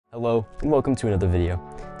Hello and welcome to another video.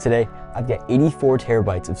 Today I've got 84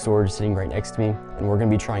 terabytes of storage sitting right next to me and we're going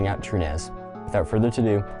to be trying out TrueNAS. Without further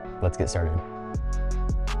ado, let's get started.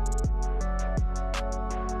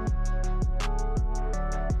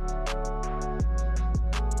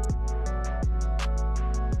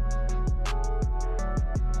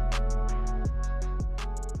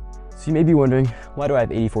 So you may be wondering, why do I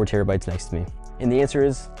have 84 terabytes next to me? And the answer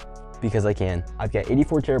is, because I can. I've got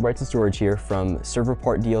 84 terabytes of storage here from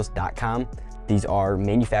serverpartdeals.com. These are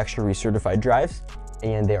manufacturer recertified drives,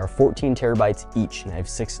 and they are 14 terabytes each, and I have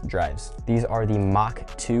 6 drives. These are the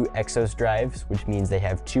Mach 2 Exos drives, which means they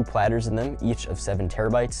have 2 platters in them, each of 7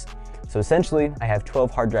 terabytes. So essentially, I have 12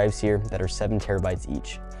 hard drives here that are 7 terabytes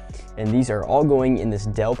each. And these are all going in this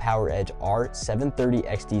Dell PowerEdge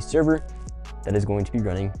R730XD server that is going to be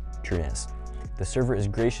running TrueNAS. The server is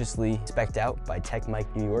graciously spec'd out by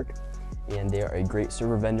TechMike New York, and they are a great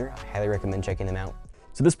server vendor. I highly recommend checking them out.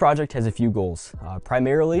 So this project has a few goals.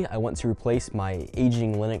 Primarily, I want to replace my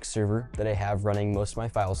aging Linux server that I have running most of my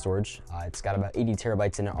file storage. It's got about 80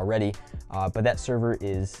 terabytes in it already, but that server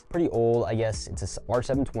is pretty old, I guess. It's a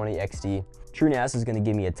R720XD. TrueNAS is gonna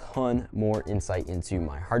give me a ton more insight into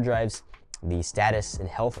my hard drives, the status and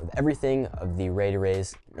health of everything, of the RAID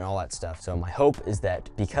arrays and all that stuff. So my hope is that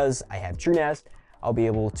because I have TrueNAS, I'll be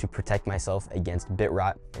able to protect myself against bit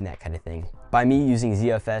rot and that kind of thing. By me using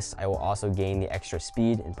ZFS, I will also gain the extra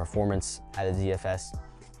speed and performance out of ZFS,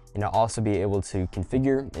 and I'll also be able to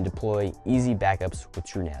configure and deploy easy backups with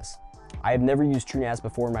TrueNAS. I have never used TrueNAS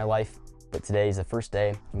before in my life, but today is the first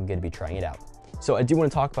day I'm going to be trying it out. So I do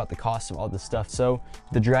want to talk about the cost of all this stuff. So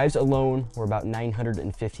the drives alone were about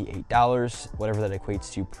 $958, whatever that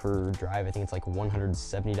equates to per drive. I think it's like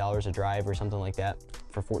 $170 a drive or something like that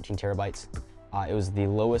for 14 terabytes. It was the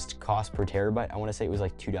lowest cost per terabyte. I want to say it was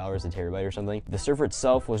like $2 a terabyte or something. The server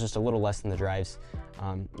itself was just a little less than the drives,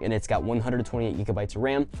 and it's got 128 gigabytes of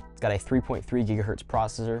RAM. It's got a 3.3 gigahertz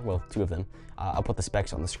processor, well, 2 of them. I'll put the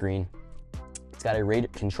specs on the screen. It's got a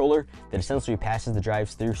RAID controller that essentially passes the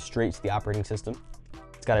drives through straight to the operating system.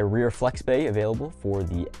 It's got a rear flex bay available for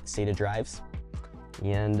the SATA drives.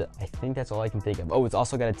 And I think that's all I can think of. Oh, it's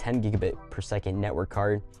also got a 10 gigabit per second network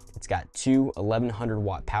card. It's got 2 1100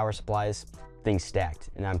 watt power supplies, things stacked,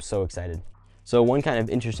 and I'm so excited. So one kind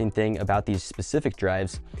of interesting thing about these specific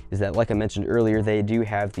drives is that, like I mentioned earlier, they do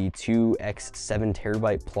have the 2x7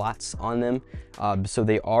 terabyte plots on them. So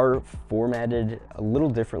they are formatted a little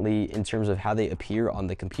differently in terms of how they appear on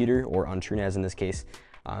the computer, or on TrueNAS in this case.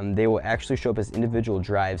 They will actually show up as individual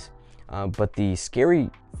drives, but the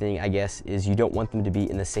scary thing, I guess, is you don't want them to be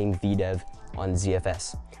in the same VDEV on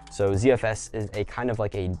ZFS. So ZFS is a kind of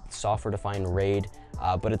like a software-defined RAID,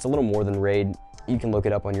 but it's a little more than RAID. You can look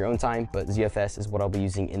it up on your own time, but ZFS is what I'll be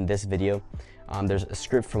using in this video. There's a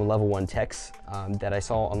script from Level 1 Techs that I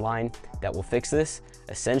saw online that will fix this.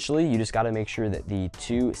 Essentially, you just gotta make sure that the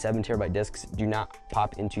 2 7 terabyte disks do not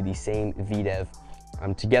pop into the same VDEV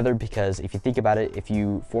together, because if you think about it, if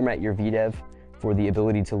you format your VDEV for the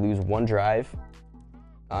ability to lose one drive,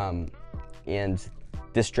 and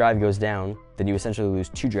this drive goes down, then you essentially lose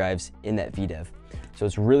 2 drives in that VDEV. So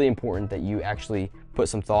it's really important that you actually put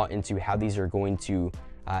some thought into how these are going to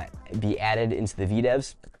be added into the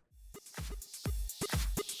VDEVs.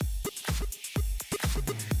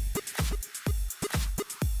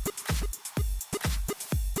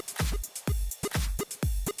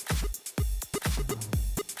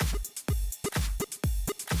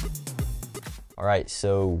 All right,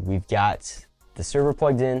 so we've got the server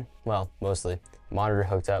plugged in, well, mostly. Monitor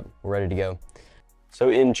hooked up, we're ready to go. So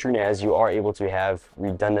in TrueNAS, you are able to have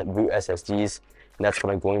redundant boot SSDs, and that's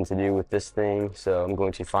what I'm going to do with this thing. So I'm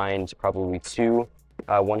going to find probably 2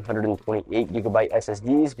 128 gigabyte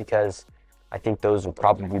SSDs, because I think those will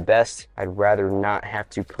probably be best. I'd rather not have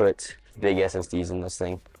to put big SSDs in this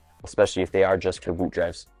thing, especially if they are just for boot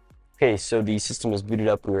drives. Okay, so the system is booted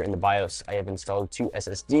up. We are in the BIOS. I have installed 2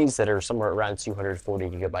 SSDs that are somewhere around 240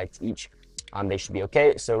 gigabytes each. They should be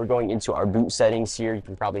okay. So we're going into our boot settings here, you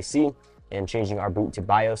can probably see, and changing our boot to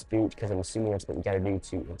BIOS boot, because I'm assuming that's what we gotta do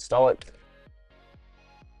to install it.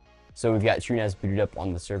 So we've got TrueNAS booted up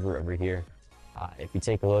on the server over here. If we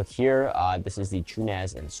take a look here, this is the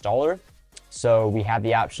TrueNAS installer. So we have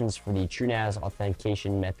the options for the TrueNAS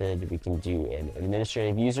authentication method. We can do an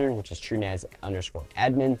administrative user, which is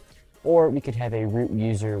TrueNAS_admin, or we could have a root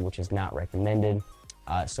user, which is not recommended.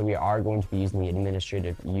 So we are going to be using the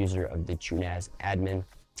administrative user of the TrueNAS admin,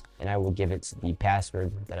 and I will give it the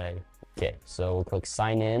password that okay, so we'll click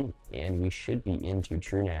sign in, and we should be into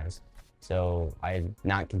TrueNAS. So I have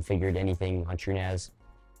not configured anything on TrueNAS.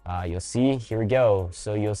 You'll see, here we go.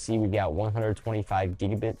 So you'll see we've got 125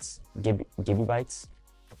 gigabytes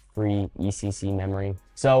of free ECC memory.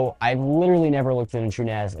 So I've literally never looked at a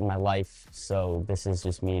TrueNAS in my life, so this is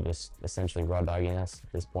just me just essentially raw dogging this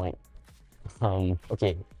at this point.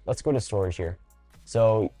 Okay, let's go to storage here.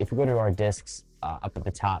 So if we go to our disks up at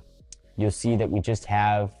the top, you'll see that we just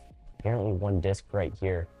have apparently one disk right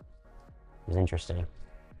here. It's interesting.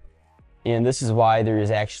 And this is why there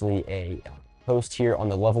is actually a post here on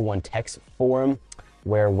the Level 1 Techs forum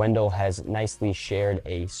where Wendell has nicely shared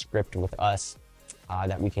a script with us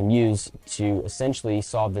that we can use to essentially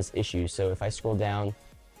solve this issue. So if I scroll down,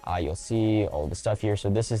 you'll see all the stuff here. So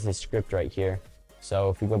this is the script right here. So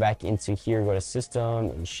if we go back into here, go to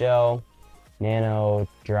System and Shell, Nano,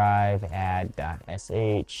 Drive,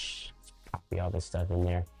 add.sh, copy all this stuff in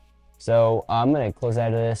there. So I'm going to close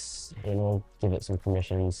out of this and we'll give it some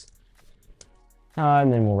permissions.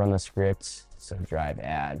 And then we'll run the script. So drive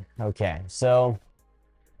add. Okay, so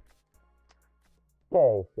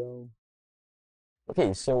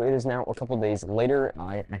it is now a couple days later.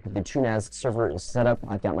 I have the TrueNAS server set up.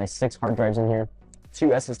 I've got my 6 hard drives in here, 2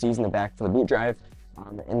 SSDs in the back for the boot drive,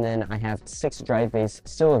 and then I have 6 drive bays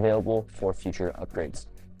still available for future upgrades.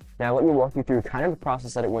 Now let me walk you through kind of the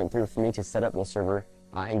process that it went through for me to set up the server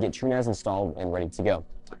and get TrueNAS installed and ready to go.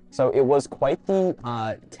 So it was quite the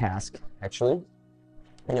task, actually,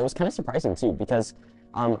 and it was kind of surprising too, because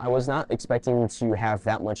I was not expecting to have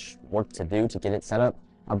that much work to do to get it set up,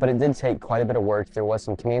 but it did take quite a bit of work. There was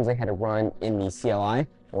some commands I had to run in the CLI,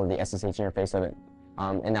 or the SSH interface of it,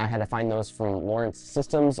 and I had to find those from Lawrence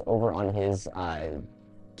Systems over on his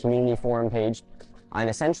community forum page. And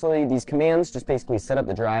essentially, these commands just basically set up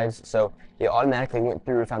the drives, so it automatically went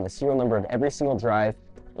through and found the serial number of every single drive,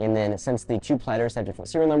 and then since the 2 platters have different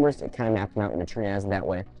serial numbers, it kind of mapped them out into TrueNAS that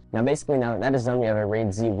way. Now basically, now that that is done, we have a RAID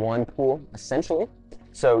Z1 pool, essentially.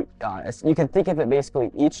 So you can think of it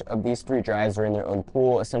basically, each of these 3 drives are in their own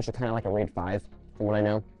pool, essentially kind of like a RAID 5, from what I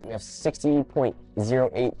know. We have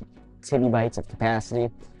 60.08 TB of capacity,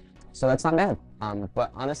 so that's not bad.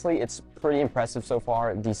 But honestly, it's pretty impressive so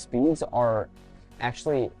far. The speeds are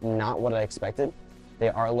actually not what I expected. They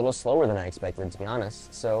are a little slower than I expected, to be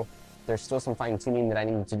honest. So there's still some fine tuning that I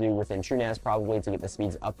need to do within TrueNAS probably to get the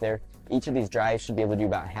speeds up there. Each of these drives should be able to do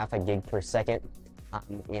about half a gig per second.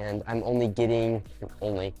 And I'm only getting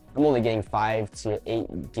 5 to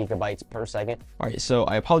 8 gigabytes per second. All right, so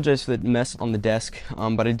I apologize for the mess on the desk,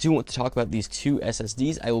 but I do want to talk about these 2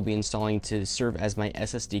 SSDs I will be installing to serve as my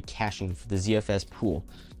SSD caching for the ZFS pool.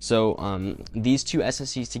 So these 2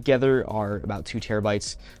 SSDs together are about 2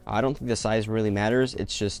 terabytes. I don't think the size really matters.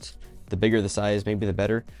 It's just the bigger the size, maybe the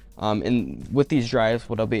better. And with these drives,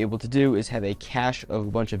 what I'll be able to do is have a cache of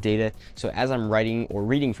a bunch of data. So as I'm writing or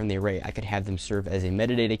reading from the array, I could have them serve as a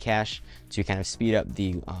metadata cache to kind of speed up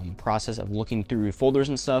the process of looking through folders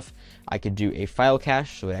and stuff. I could do a file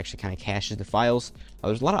cache, so it actually kind of caches the files.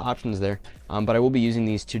 There's a lot of options there, but I will be using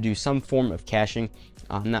these to do some form of caching.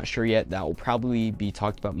 I'm not sure yet. That will probably be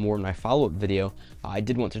talked about more in my follow-up video. I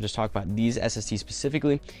did want to just talk about these SSDs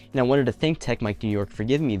specifically, and I wanted to thank Tech Mike New York for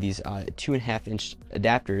giving me these 2.5-inch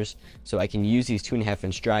adapters so I can use these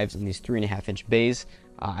 2.5-inch drives in these 3.5-inch bays.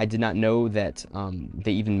 I did not know that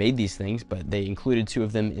they even made these things, but they included 2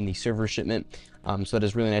 of them in the server shipment. So that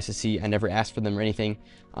is really nice to see. I never asked for them or anything,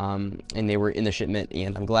 and they were in the shipment,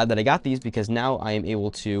 and I'm glad that I got these because now I am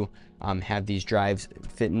able to have these drives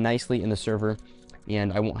fit nicely in the server,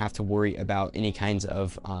 and I won't have to worry about any kinds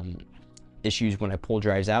of issues when I pull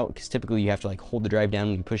drives out, because typically you have to like hold the drive down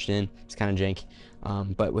and push it in. It's kind of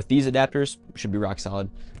jank, but with these adapters, should be rock solid.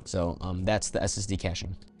 So that's the SSD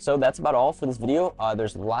caching. So that's about all for this video.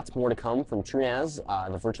 There's lots more to come from TrueNAS,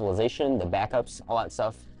 the virtualization, the backups, all that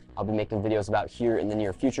stuff I'll be making videos about here in the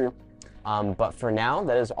near future. But for now,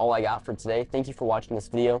 that is all I got for today. Thank you for watching this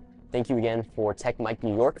video. Thank you again for Tech Mike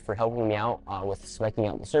New York for helping me out with speccing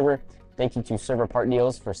out the server. Thank you to Server Part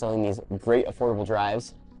Deals for selling these great affordable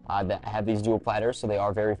drives that have these dual platters, so they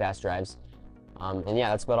are very fast drives. And yeah,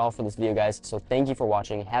 that's about all for this video, guys. So thank you for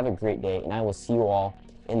watching. Have a great day, and I will see you all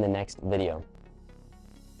in the next video.